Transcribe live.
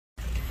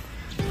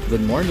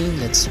Good morning,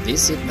 let's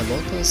visit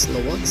Navotas,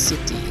 Laoag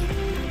City.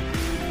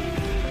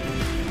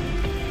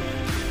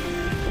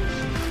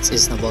 This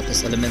is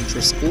Navotas Elementary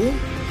School.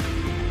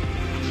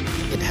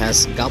 It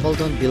has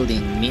gabaldon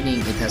building, meaning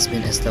it has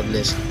been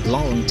established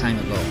long time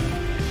ago.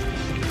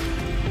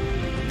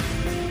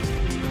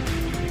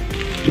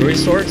 The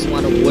resorts,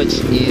 one of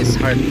which is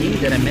Jardín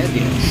de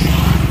Remedios.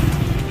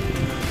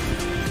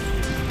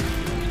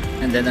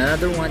 And then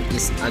another one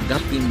is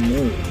Agapi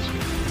Mo.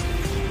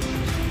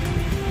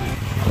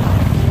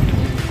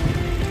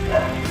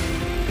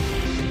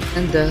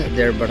 And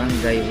their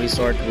barangay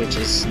resort, which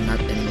is not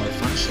anymore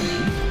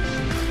functioning.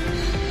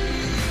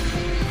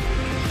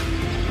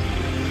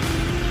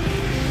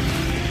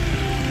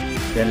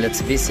 Then let's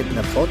visit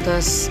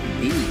Navotas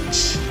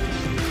Beach.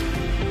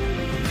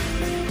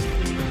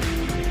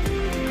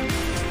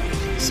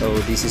 So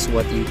this is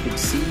what you could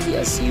see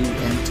as you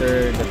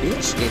enter the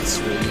beach. It's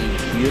really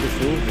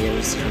beautiful,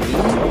 very serene,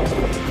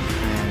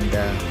 and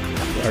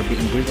we are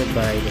being greeted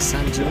by the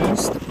sand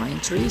dunes, the pine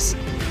trees.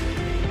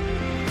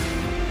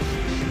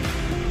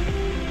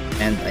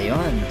 And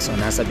ayun, so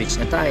nasa beach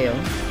na tayo.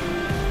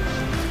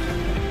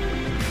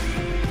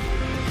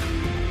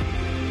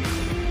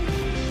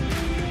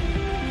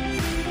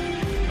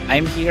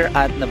 I'm here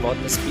at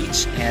Navotas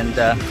Beach, and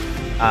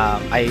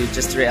I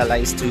just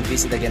realized to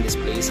visit again this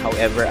place.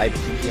 However, I've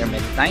been here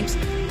many times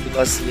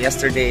because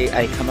yesterday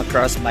I come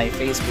across my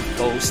Facebook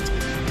post,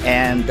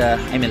 and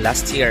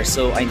last year,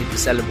 so I need to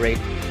celebrate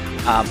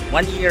 1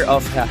 year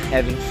of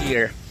having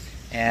here.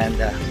 And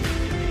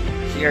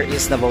here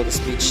is Navotas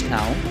Beach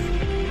now.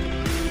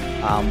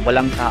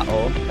 Walang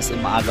tao kasi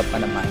maaga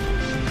pa naman,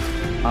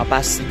 mga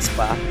past 6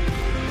 pa,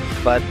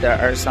 but there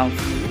are some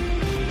few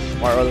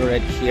who are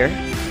already here,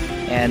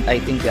 and I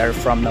think they are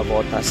from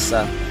Navotas,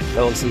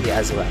 Laoag City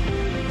as well.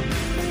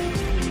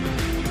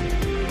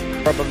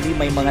 Probably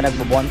may mga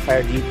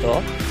nagbo-bonfire dito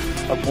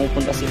pag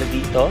pupunta sila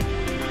dito.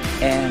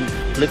 And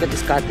look at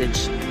this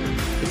cottage,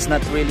 it's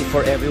not really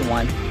for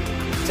everyone.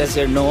 It says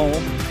here, no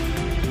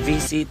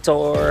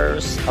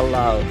visitors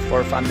allowed,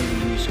 for family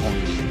use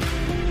only.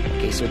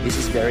 Okay, so this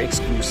is very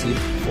exclusive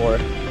for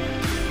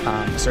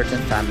a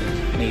certain family,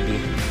 maybe,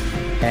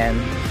 and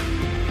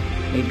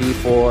maybe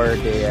for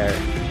their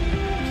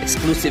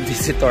exclusive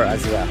visitor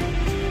as well.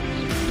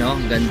 No,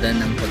 ganda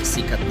ng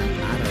pagsikat ng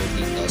araw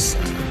dito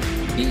sa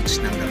beach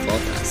ng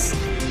Navotas.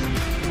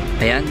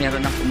 Ayan,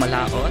 meron ng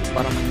kumalaot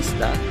para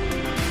mangisda.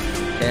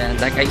 And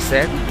like I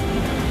said,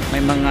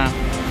 may mga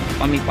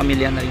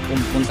pamilya na rin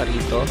pumunta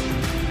rito.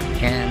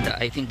 And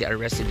I think they are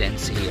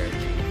residents here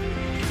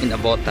in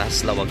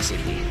Navotas, Laoag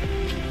City.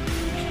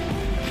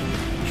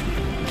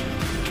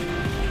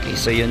 Okay,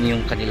 so yun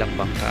yung kanilang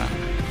bangka.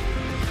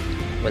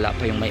 Wala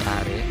pa yung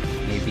may-ari.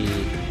 Maybe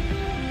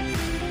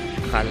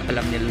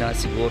alam nila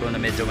siguro na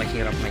medyo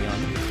mahirap ngayon,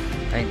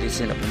 kaya hindi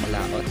sila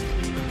pumalaot.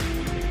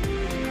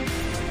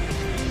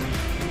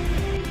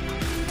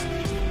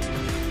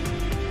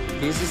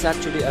 This is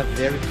actually a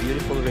very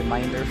beautiful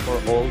reminder for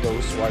all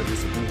those who are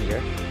visiting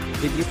here.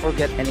 Did you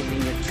forget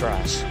anything in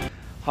trash?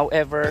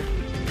 However,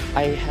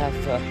 I have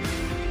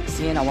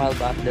seen a while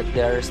back that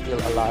there are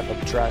still a lot of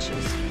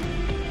trashes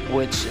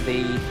which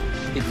they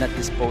did not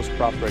dispose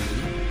properly,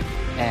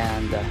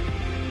 and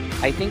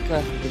I think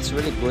it's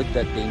really good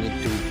that they need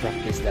to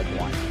practice that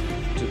one,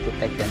 to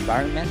protect the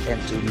environment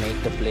and to make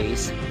the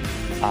place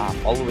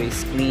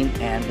always clean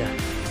and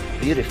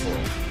beautiful.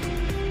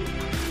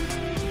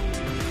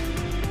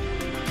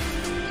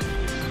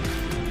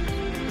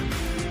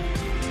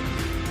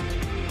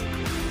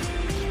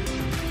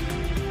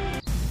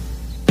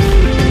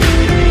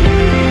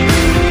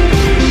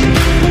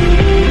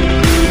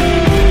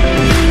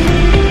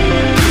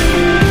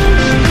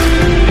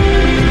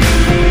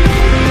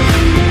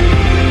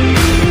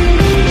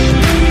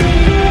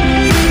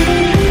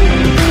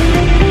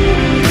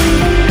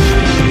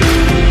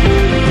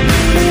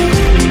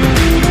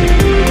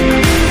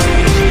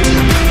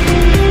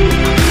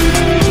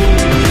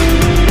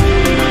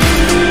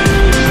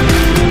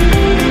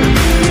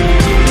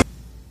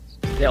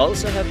 They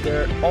also have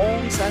their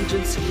own sand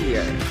dunes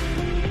here.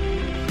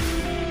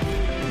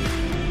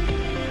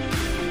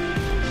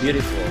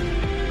 Beautiful.